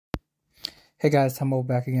Hey guys, Humble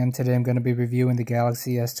back again. Today I'm going to be reviewing the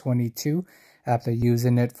Galaxy S22 after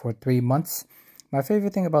using it for 3 months. My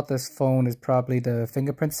favorite thing about this phone is probably the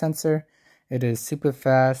fingerprint sensor. It is super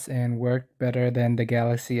fast and worked better than the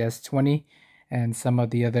Galaxy S20 and some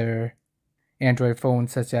of the other Android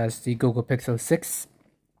phones such as the Google Pixel 6.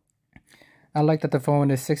 I like that the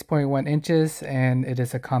phone is 6.1 inches and it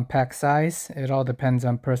is a compact size. It all depends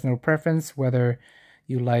on personal preference, whether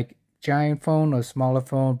you like giant phone or smaller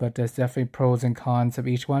phone, but there's definitely pros and cons of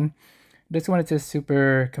each one. This one is just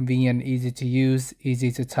super convenient, easy to use,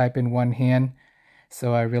 easy to type in one hand,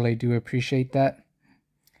 so I really do appreciate that.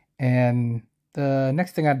 And the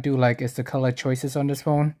next thing I do like is the color choices on this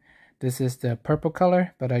phone. This is the purple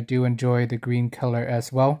color, but I do enjoy the green color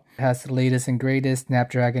as well. It has the latest and greatest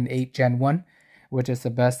Snapdragon 8 Gen 1, which is the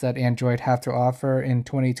best that Android have to offer in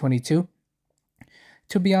 2022.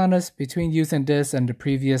 To be honest, between using this and the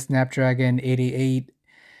previous Snapdragon 88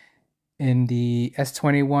 in the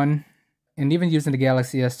S21, and even using the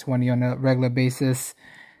Galaxy S20 on a regular basis,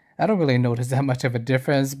 I don't really notice that much of a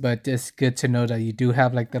difference, but it's good to know that you do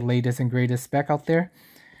have like the latest and greatest spec out there.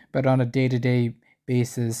 But on a day-to-day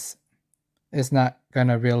basis, it's not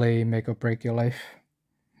gonna really make or break your life.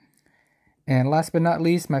 And last but not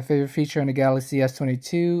least, my favorite feature on the Galaxy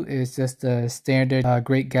S22 is just the standard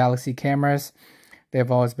great Galaxy cameras. They've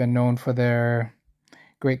always been known for their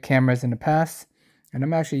great cameras in the past. And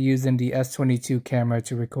I'm actually using the S22 camera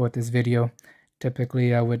to record this video.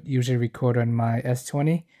 Typically, I would usually record on my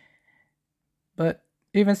S20. But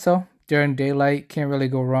even so, during daylight, can't really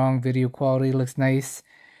go wrong. Video quality looks nice.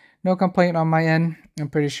 No complaint on my end. I'm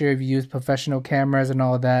pretty sure if you use professional cameras and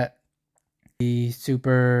all that, the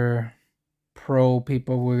super pro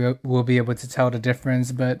people will be able to tell the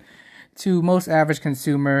difference. But to most average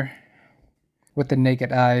consumer, with the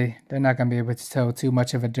naked eye, they're not going to be able to tell too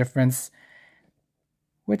much of a difference,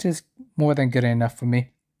 which is more than good enough for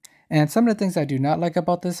me. And some of the things I do not like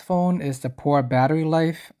about this phone is the poor battery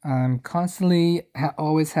life. I'm constantly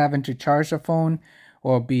always having to charge the phone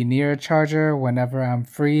or be near a charger whenever I'm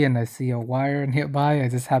free and I see a wire nearby. I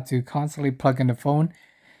just have to constantly plug in the phone,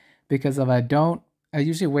 because if I don't, I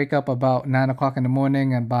usually wake up about 9 o'clock in the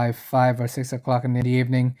morning, and by 5 or 6 o'clock in the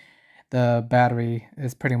evening, the battery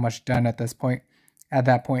is pretty much done at that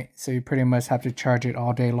point. So you pretty much have to charge it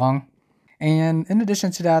all day long. And in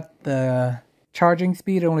addition to that, the charging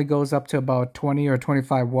speed only goes up to about 20 or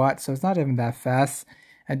 25 watts, so it's not even that fast.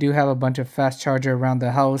 I do have a bunch of fast charger around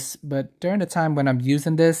the house, but during the time when I'm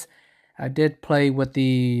using this, I did play with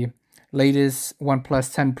the latest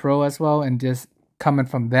OnePlus 10 Pro as well, and just coming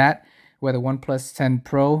from that, where the OnePlus 10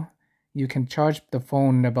 Pro, you can charge the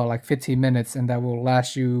phone in about like 15 minutes and that will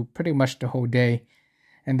last you pretty much the whole day.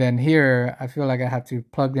 And then here, I feel like I have to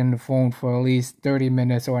plug in the phone for at least 30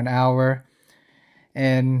 minutes or an hour.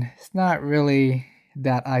 And it's not really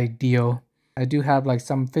that ideal. I do have like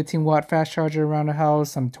some 15 watt fast charger around the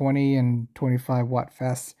house, some 20 and 25 watt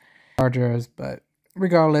fast chargers. But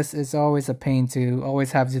regardless, it's always a pain to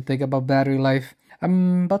always have to think about battery life.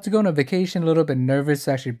 I'm about to go on a vacation, a little bit nervous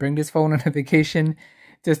to actually bring this phone on a vacation,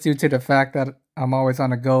 just due to the fact that I'm always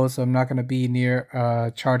on the go, so I'm not going to be near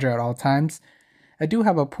a charger at all times. I do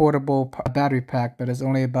have a portable battery pack, but it's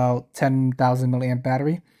only about 10,000 milliamp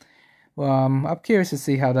battery. I'm curious to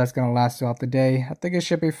see how that's going to last throughout the day. I think it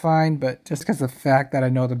should be fine, but just because of the fact that I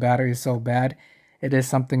know the battery is so bad, it is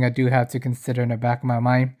something I do have to consider in the back of my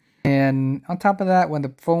mind. And on top of that, when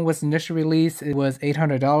the phone was initially released, it was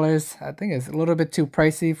 $800. I think it's a little bit too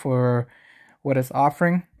pricey for what it's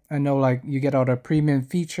offering. I know like you get all the premium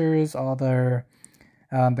features, all the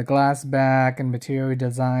glass back and material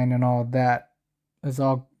design and all that is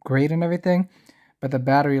all great and everything, but the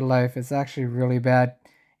battery life is actually really bad.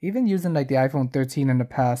 Even using like the iPhone 13 in the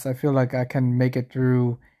past, I feel like I can make it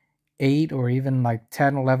through 8 or even like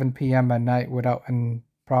 10, 11 p.m. at night without any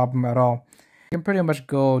problem at all. I can pretty much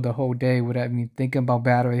go the whole day without me thinking about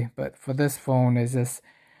battery, but for this phone, it's just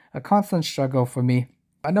a constant struggle for me.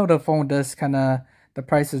 I know the phone does the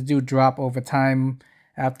prices do drop over time.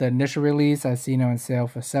 After initial release, I've seen it on sale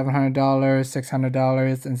for $700,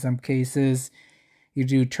 $600 in some cases. You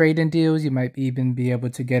do trade-in deals, you might even be able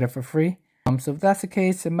to get it for free. So if that's the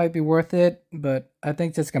case, it might be worth it, but I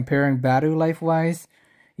think just comparing battery life-wise,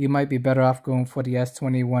 you might be better off going for the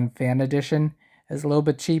S21 Fan Edition. It's a little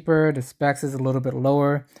bit cheaper, the specs is a little bit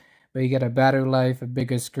lower, but you get a battery life, a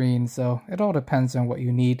bigger screen, so it all depends on what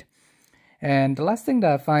you need. And the last thing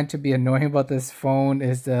that I find to be annoying about this phone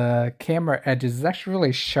is the camera edges. It's actually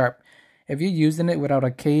really sharp. If you're using it without a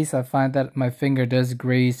case, I find that my finger does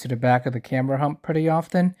graze to the back of the camera hump pretty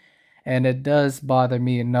often. And it does bother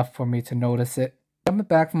me enough for me to notice it. I'm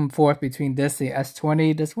back and forth between this and the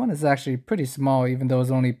S20. This one is actually pretty small, even though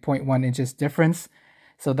it's only 0.1 inches difference.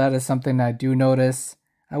 So that is something I do notice.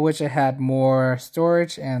 I wish I had more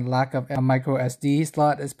storage, and lack of a micro SD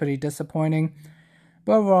slot is pretty disappointing.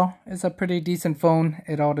 But overall, it's a pretty decent phone.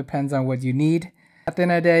 It all depends on what you need. At the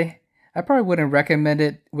end of the day, I probably wouldn't recommend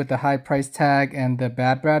it with the high price tag and the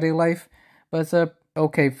bad battery life, but it's a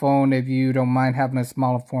okay phone if you don't mind having a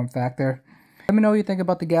smaller form factor. Let me know what you think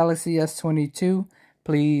about the Galaxy S22.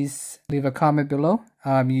 Please leave a comment below.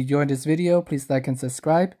 You enjoyed this video, please like and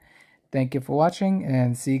subscribe. Thank you for watching,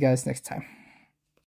 and see you guys next time.